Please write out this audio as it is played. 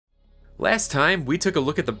Last time, we took a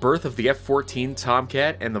look at the birth of the F-14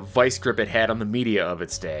 Tomcat and the vice grip it had on the media of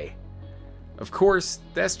its day. Of course,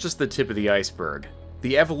 that's just the tip of the iceberg.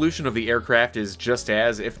 The evolution of the aircraft is just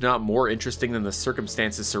as, if not more interesting than the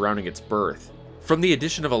circumstances surrounding its birth. From the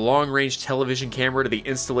addition of a long-range television camera to the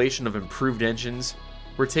installation of improved engines,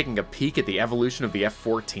 we're taking a peek at the evolution of the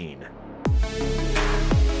F-14.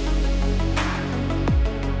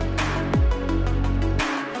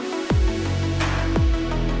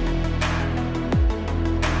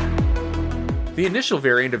 The initial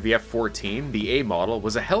variant of the F-14, the A model,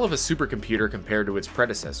 was a hell of a supercomputer compared to its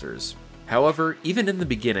predecessors. However, even in the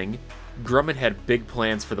beginning, Grumman had big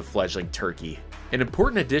plans for the fledgling turkey. An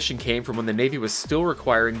important addition came from when the Navy was still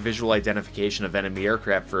requiring visual identification of enemy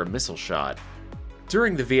aircraft for a missile shot.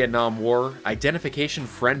 During the Vietnam War, identification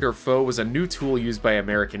friend or foe was a new tool used by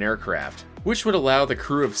American aircraft, which would allow the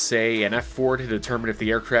crew of, say, an F-4 to determine if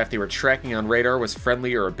the aircraft they were tracking on radar was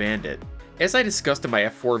friendly or a bandit. As I discussed in my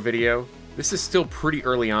F-4 video, this is still pretty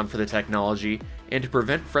early on for the technology, and to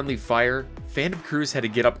prevent friendly fire, Phantom crews had to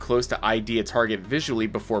get up close to ID a target visually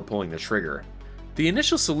before pulling the trigger. The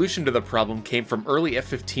initial solution to the problem came from early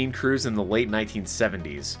F-15 crews in the late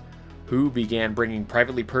 1970s, who began bringing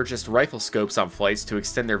privately purchased rifle scopes on flights to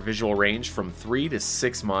extend their visual range from 3 to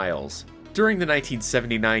 6 miles. During the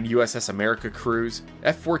 1979 USS America cruise,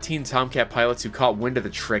 F-14 Tomcat pilots who caught wind of the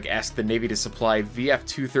trick asked the Navy to supply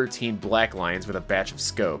VF-213 Black Lions with a batch of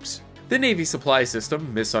scopes. The Navy supply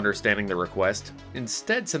system, misunderstanding the request,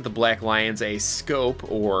 instead sent the Black Lions a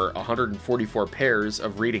scope, or 144 pairs,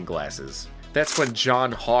 of reading glasses. That's when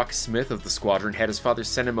John Hawk Smith of the squadron had his father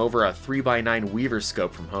send him over a 3x9 Weaver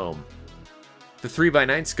scope from home. The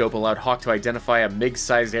 3x9 scope allowed Hawk to identify a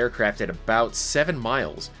MiG-sized aircraft at about 7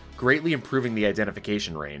 miles, greatly improving the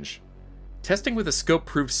identification range. Testing with the scope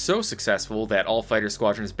proved so successful that all fighter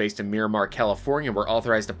squadrons based in Miramar, California were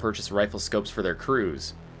authorized to purchase rifle scopes for their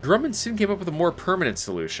crews. Grumman soon came up with a more permanent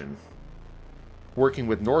solution. Working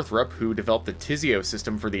with Northrop, who developed the Tizio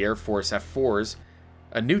system for the Air Force F-4s,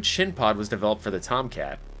 a new chin pod was developed for the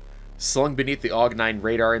Tomcat. Slung beneath the AUG-9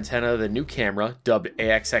 radar antenna, the new camera, dubbed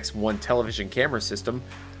AXX-1 television camera system,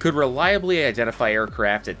 could reliably identify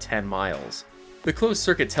aircraft at 10 miles. The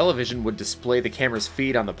closed-circuit television would display the camera's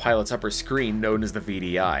feed on the pilot's upper screen, known as the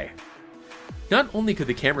VDI. Not only could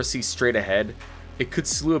the camera see straight ahead, it could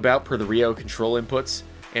slew about per the Rio control inputs,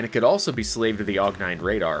 and it could also be slaved to the AUG-9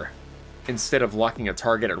 radar. Instead of locking a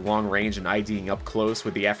target at long range and IDing up close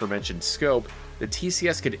with the aforementioned scope, the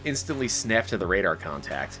TCS could instantly snap to the radar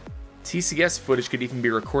contact. TCS footage could even be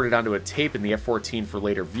recorded onto a tape in the F-14 for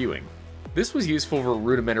later viewing. This was useful for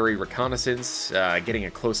rudimentary reconnaissance, getting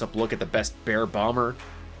a close-up look at the best bear bomber,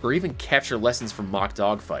 or even capture lessons from mock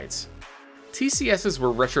dogfights. TCSs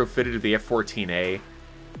were retrofitted to the F-14A,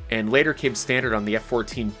 and later came standard on the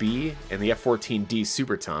F-14B and the F-14D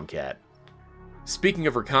Super Tomcat. Speaking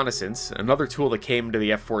of reconnaissance, another tool that came to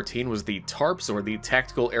the F-14 was the TARPS, or the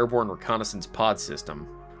Tactical Airborne Reconnaissance Pod System.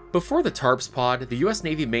 Before the TARPS pod, the US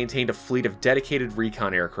Navy maintained a fleet of dedicated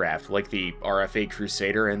recon aircraft like the RFA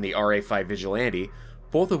Crusader and the RA-5 Vigilante,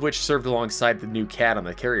 both of which served alongside the new CAT on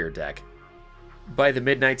the carrier deck. By the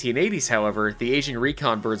mid-1980s, however, the aging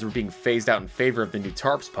recon birds were being phased out in favor of the new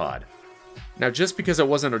TARPS pod. Now, just because it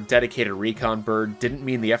wasn't a dedicated recon bird didn't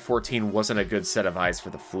mean the F-14 wasn't a good set of eyes for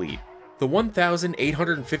the fleet. The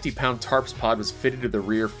 1,850-pound TARPS pod was fitted to the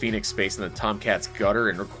rear Phoenix space in the Tomcat's gutter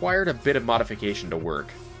and required a bit of modification to work.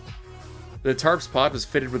 The TARPS pod was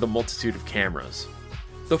fitted with a multitude of cameras.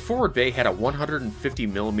 The forward bay had a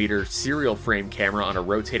 150mm serial frame camera on a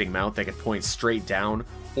rotating mount that could point straight down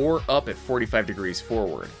or up at 45 degrees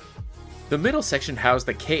forward. The middle section housed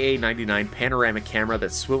the KA-99 panoramic camera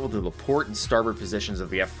that swiveled to the port and starboard positions of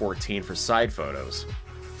the F-14 for side photos.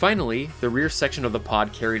 Finally, the rear section of the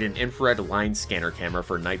pod carried an infrared line scanner camera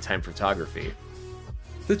for nighttime photography.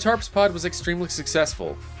 The TARPS pod was extremely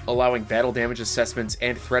successful, allowing battle damage assessments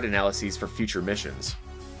and threat analyses for future missions.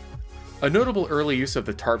 A notable early use of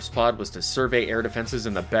the TARPS pod was to survey air defenses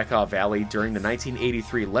in the Bekaa Valley during the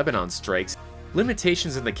 1983 Lebanon strikes.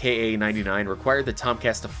 Limitations in the KA-99 required the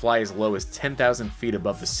Tomcats to fly as low as 10,000 feet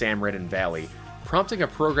above the Sam Redden Valley, prompting a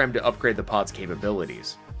program to upgrade the pod's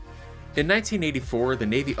capabilities. In 1984, the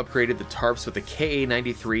Navy upgraded the TARPS with the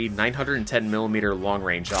KA-93 910mm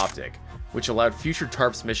long-range optic, which allowed future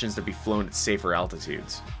TARPS missions to be flown at safer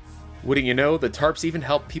altitudes. Wouldn't you know, the TARPS even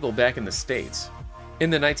helped people back in the States. In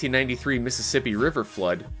the 1993 Mississippi River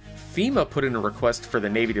flood, FEMA put in a request for the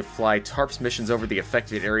Navy to fly TARPS missions over the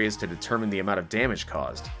affected areas to determine the amount of damage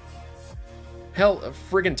caused. Hell, a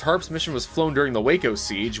friggin' TARPS mission was flown during the Waco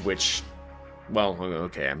siege, which... well,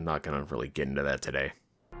 okay, I'm not gonna really get into that today.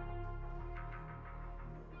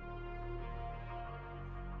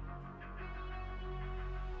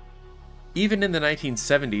 Even in the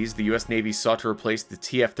 1970s, the US Navy sought to replace the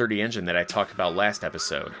TF-30 engine that I talked about last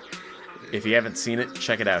episode. If you haven't seen it,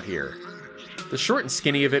 check it out here. The short and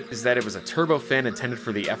skinny of it is that it was a turbofan intended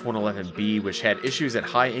for the F-111B, which had issues at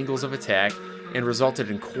high angles of attack and resulted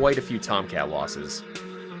in quite a few Tomcat losses.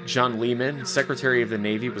 John Lehman, Secretary of the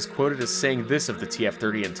Navy, was quoted as saying this of the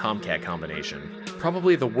TF-30 and Tomcat combination: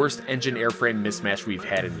 "Probably the worst engine-airframe mismatch we've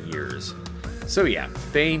had in years." So yeah,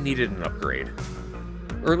 they needed an upgrade.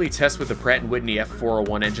 Early tests with the Pratt & Whitney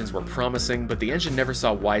F401 engines were promising, but the engine never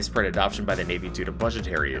saw widespread adoption by the Navy due to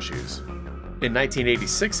budgetary issues. In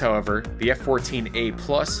 1986, however, the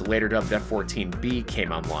F-14A+, later dubbed F-14B,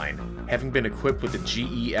 came online, having been equipped with the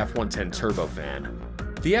GE F-110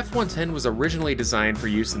 turbofan. The F-110 was originally designed for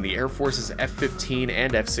use in the Air Force's F-15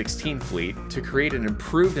 and F-16 fleet to create an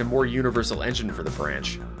improved and more universal engine for the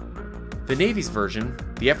branch. The Navy's version,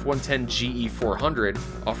 the F-110 GE400,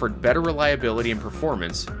 offered better reliability and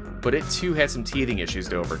performance, but it too had some teething issues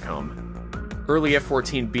to overcome. Early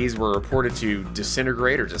F-14Bs were reported to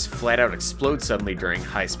disintegrate or just flat out explode suddenly during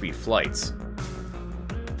high-speed flights.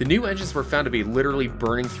 The new engines were found to be literally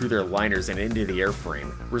burning through their liners and into the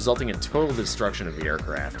airframe, resulting in total destruction of the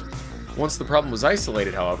aircraft. Once the problem was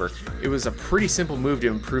isolated, however, it was a pretty simple move to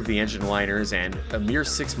improve the engine liners, and a mere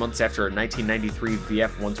 6 months after a 1993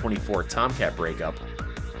 VF-124 Tomcat breakup,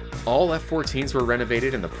 all F-14s were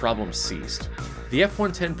renovated and the problem ceased. The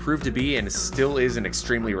F-110 proved to be and still is an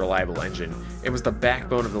extremely reliable engine. It was the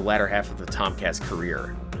backbone of the latter half of the Tomcat's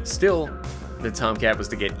career. Still, the Tomcat was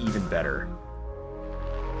to get even better.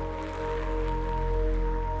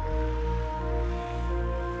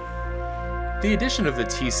 The addition of the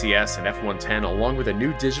TCS and F-110, along with a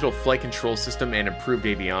new digital flight control system and improved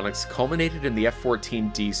avionics, culminated in the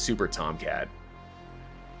F-14D Super Tomcat.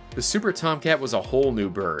 The Super Tomcat was a whole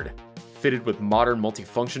new bird, fitted with modern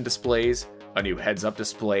multifunction displays, a new heads-up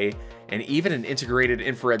display, and even an integrated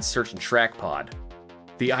infrared search and track pod.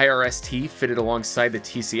 The IRST, fitted alongside the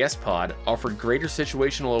TCS pod, offered greater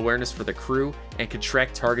situational awareness for the crew and could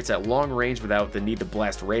track targets at long range without the need to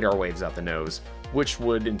blast radar waves out the nose, which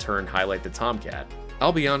would in turn highlight the Tomcat.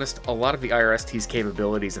 I'll be honest, a lot of the IRST's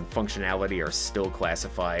capabilities and functionality are still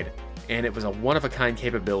classified, and it was a one-of-a-kind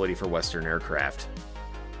capability for Western aircraft.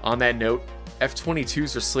 On that note,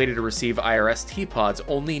 F-22s are slated to receive IRST pods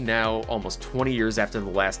only now, almost 20 years after the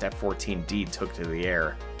last F-14D took to the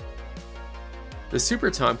air. The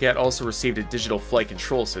Super Tomcat also received a digital flight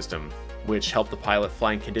control system, which helped the pilot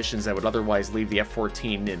fly in conditions that would otherwise leave the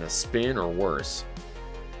F-14 in a spin or worse.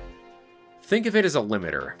 Think of it as a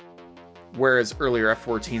limiter. Whereas earlier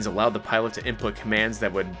F-14s allowed the pilot to input commands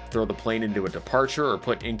that would throw the plane into a departure or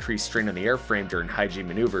put increased strain on the airframe during high-G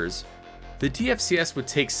maneuvers, the DFCS would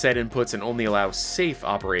take said inputs and only allow safe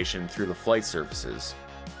operation through the flight surfaces.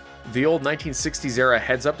 The old 1960s era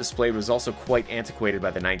heads-up display was also quite antiquated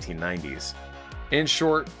by the 1990s. In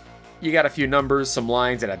short, you got a few numbers, some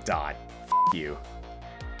lines, and a dot. F you.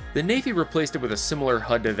 The Navy replaced it with a similar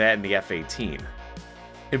HUD to that in the F-18.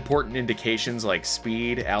 Important indications like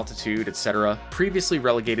speed, altitude, etc., previously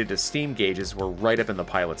relegated to steam gauges, were right up in the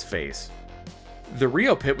pilot's face. The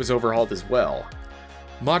Rio pit was overhauled as well.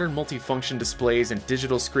 Modern multifunction displays and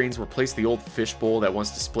digital screens replaced the old fishbowl that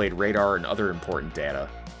once displayed radar and other important data.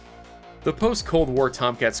 The post-Cold War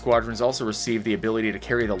Tomcat squadrons also received the ability to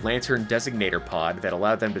carry the Lantern Designator pod that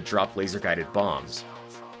allowed them to drop laser-guided bombs.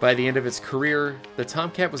 By the end of its career, the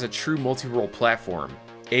Tomcat was a true multi-role platform,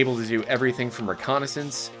 able to do everything from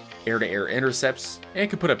reconnaissance, air-to-air intercepts, and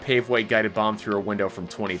could put a pave-weight guided bomb through a window from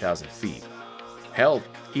 20,000 feet. Hell,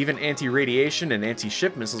 even anti-radiation and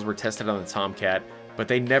anti-ship missiles were tested on the Tomcat, but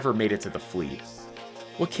they never made it to the fleet.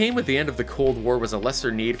 What came with the end of the Cold War was a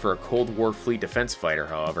lesser need for a Cold War fleet defense fighter,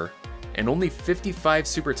 however, and only 55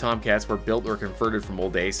 Super Tomcats were built or converted from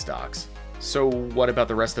old A stocks. So what about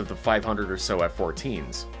the rest of the 500 or so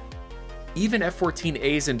F-14s? Even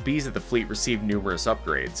F-14As and Bs of the fleet received numerous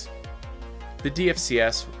upgrades. The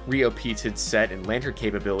DFCS, Rio P-TID set, and Lantern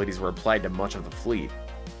capabilities were applied to much of the fleet.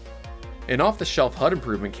 An off-the-shelf HUD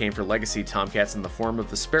improvement came for legacy Tomcats in the form of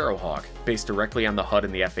the Sparrowhawk, based directly on the HUD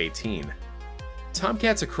in the F-18.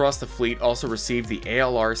 Tomcats across the fleet also received the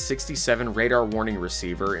ALR-67 radar warning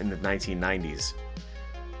receiver in the 1990s.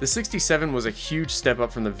 The 67 was a huge step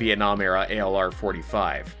up from the Vietnam-era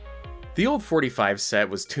ALR-45. The old 45 set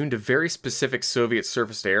was tuned to very specific Soviet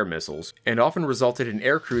surface-to-air missiles, and often resulted in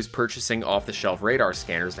aircrews purchasing off-the-shelf radar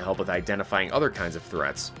scanners to help with identifying other kinds of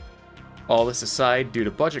threats. All this aside, due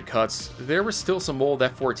to budget cuts, there were still some old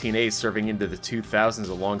F-14As serving into the 2000s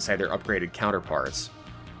alongside their upgraded counterparts.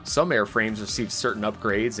 Some airframes received certain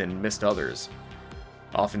upgrades and missed others.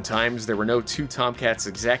 Oftentimes, there were no two Tomcats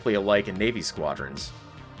exactly alike in Navy squadrons.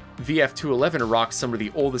 VF-211 rocked some of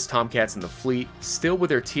the oldest Tomcats in the fleet, still with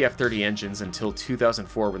their TF-30 engines until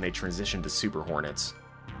 2004 when they transitioned to Super Hornets.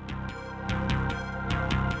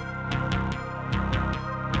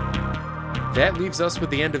 That leaves us with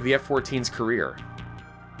the end of the F-14's career.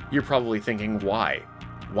 You're probably thinking, why?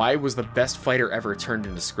 Why was the best fighter ever turned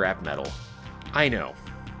into scrap metal? I know.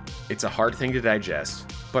 It's a hard thing to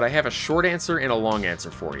digest, but I have a short answer and a long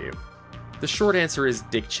answer for you. The short answer is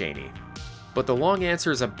Dick Cheney, but the long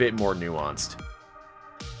answer is a bit more nuanced.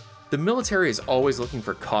 The military is always looking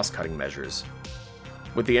for cost-cutting measures.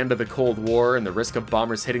 With the end of the Cold War and the risk of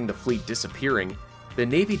bombers hitting the fleet disappearing, the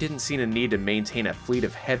Navy didn't see a need to maintain a fleet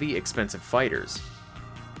of heavy, expensive fighters.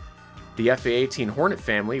 The F/A-18 Hornet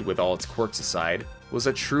family, with all its quirks aside, was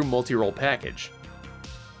a true multi-role package.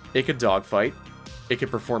 It could dogfight, it could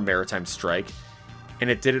perform maritime strike, and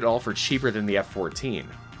it did it all for cheaper than the F-14.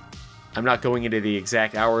 I'm not going into the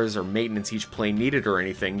exact hours or maintenance each plane needed or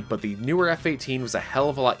anything, but the newer F-18 was a hell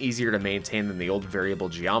of a lot easier to maintain than the old variable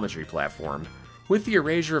geometry platform. With the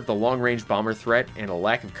erasure of the long-range bomber threat and a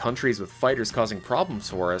lack of countries with fighters causing problems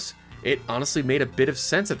for us, it honestly made a bit of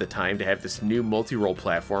sense at the time to have this new multi-role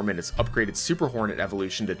platform and its upgraded Super Hornet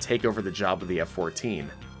evolution to take over the job of the F-14.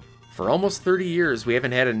 For almost 30 years, we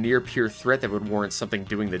haven't had a near-peer threat that would warrant something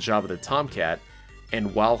doing the job of the Tomcat,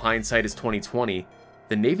 and while hindsight is 2020,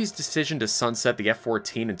 the Navy's decision to sunset the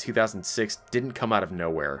F-14 in 2006 didn't come out of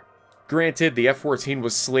nowhere. Granted, the F-14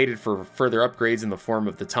 was slated for further upgrades in the form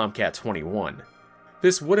of the Tomcat 21.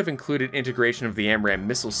 This would have included integration of the AMRAAM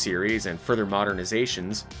missile series and further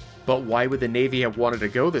modernizations, but why would the Navy have wanted to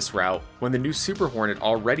go this route when the new Super Hornet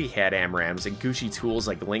already had AMRAAMs and Gucci tools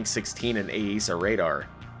like Link 16 and AESA radar?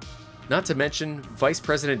 Not to mention, Vice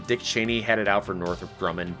President Dick Cheney had it out for Northrop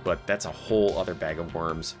Grumman, but that's a whole other bag of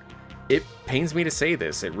worms. It pains me to say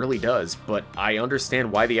this, it really does, but I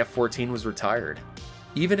understand why the F-14 was retired.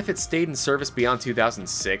 Even if it stayed in service beyond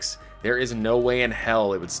 2006, there is no way in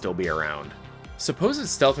hell it would still be around. Supposed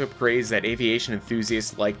stealth upgrades that aviation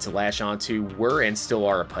enthusiasts like to latch onto were and still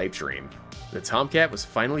are a pipe dream. The Tomcat was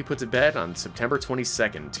finally put to bed on September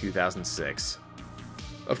 22, 2006.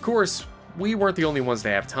 Of course, we weren't the only ones to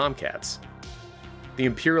have Tomcats. The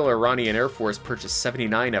Imperial Iranian Air Force purchased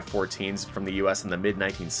 79 F-14s from the US in the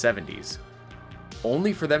mid-1970s,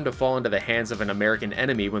 only for them to fall into the hands of an American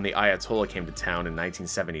enemy when the Ayatollah came to town in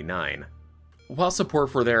 1979. While support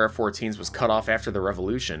for their F-14s was cut off after the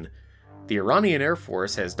revolution, the Iranian Air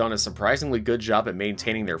Force has done a surprisingly good job at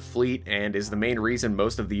maintaining their fleet and is the main reason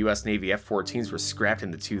most of the US Navy F-14s were scrapped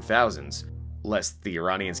in the 2000s, lest the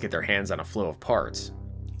Iranians get their hands on a flow of parts.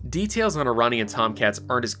 Details on Iranian Tomcats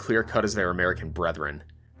aren't as clear-cut as their American brethren.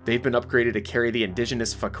 They've been upgraded to carry the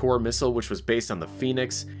indigenous Fakor missile, which was based on the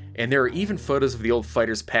Phoenix, and there are even photos of the old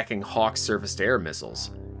fighters packing Hawk surface-to-air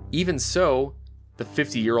missiles. Even so, the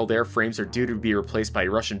 50-year-old airframes are due to be replaced by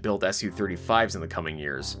Russian-built Su-35s in the coming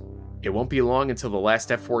years. It won't be long until the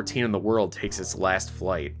last F-14 in the world takes its last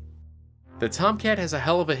flight. The Tomcat has a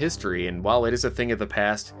hell of a history, and while it is a thing of the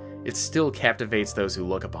past, it still captivates those who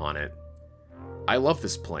look upon it. I love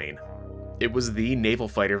this plane. It was the naval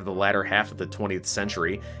fighter of the latter half of the 20th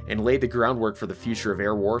century, and laid the groundwork for the future of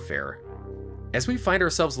air warfare. As we find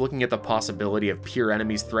ourselves looking at the possibility of peer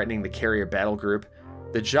enemies threatening the carrier battle group,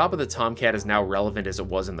 the job of the Tomcat is now relevant as it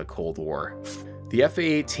was in the Cold War. The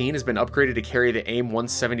F/A-18 has been upgraded to carry the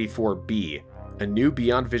AIM-174B, a new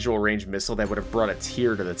beyond visual range missile that would have brought a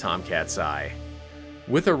tear to the Tomcat's eye.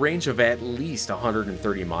 With a range of at least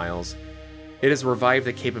 130 miles, it has revived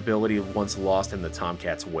the capability once lost in the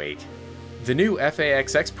Tomcat's wake. The new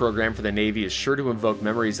F/A-XX program for the Navy is sure to invoke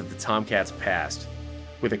memories of the Tomcat's past,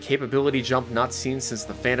 with a capability jump not seen since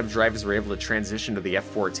the Phantom drivers were able to transition to the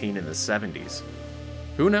F-14 in the 70s.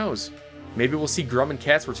 Who knows? Maybe we'll see Grumman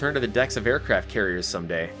cats return to the decks of aircraft carriers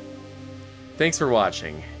someday. Thanks for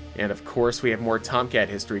watching, and of course we have more Tomcat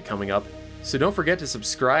history coming up, so don't forget to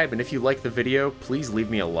subscribe, and if you like the video, please leave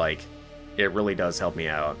me a like. It really does help me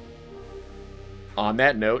out. On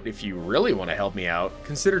that note, if you really want to help me out,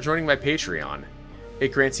 consider joining my Patreon.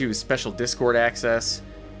 It grants you special Discord access,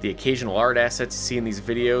 the occasional art assets you see in these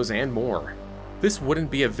videos, and more. This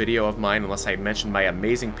wouldn't be a video of mine unless I mentioned my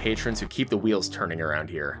amazing patrons who keep the wheels turning around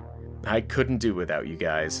here. I couldn't do without you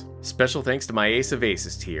guys. Special thanks to my Ace of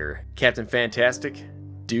Aces tier, Captain Fantastic,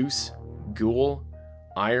 Deuce, Ghoul,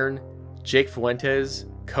 Iron, Jake Fuentes,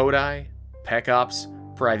 Kodai, Pecops,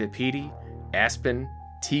 Private Petey, Aspen,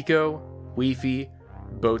 Tico, Weefy,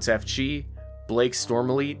 Boats FG, Blake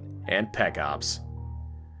Stormelite, and Pecops.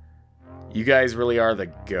 You guys really are the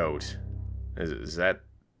GOAT. Is that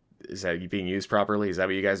being used properly? Is that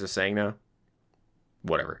what you guys are saying now?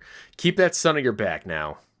 Whatever. Keep that sun on your back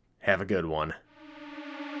now. Have a good one.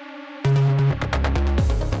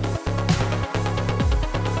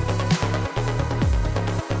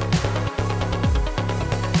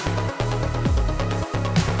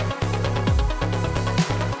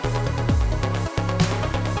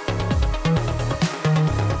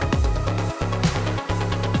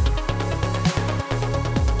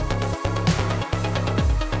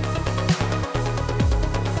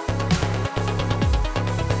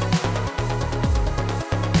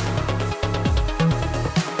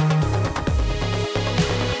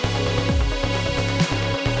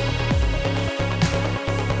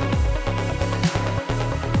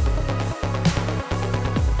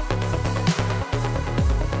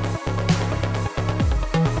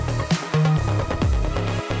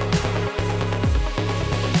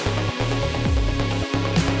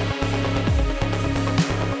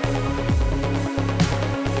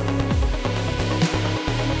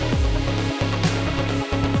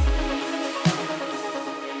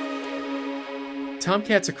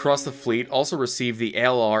 Tomcats across the fleet also received the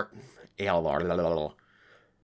ALR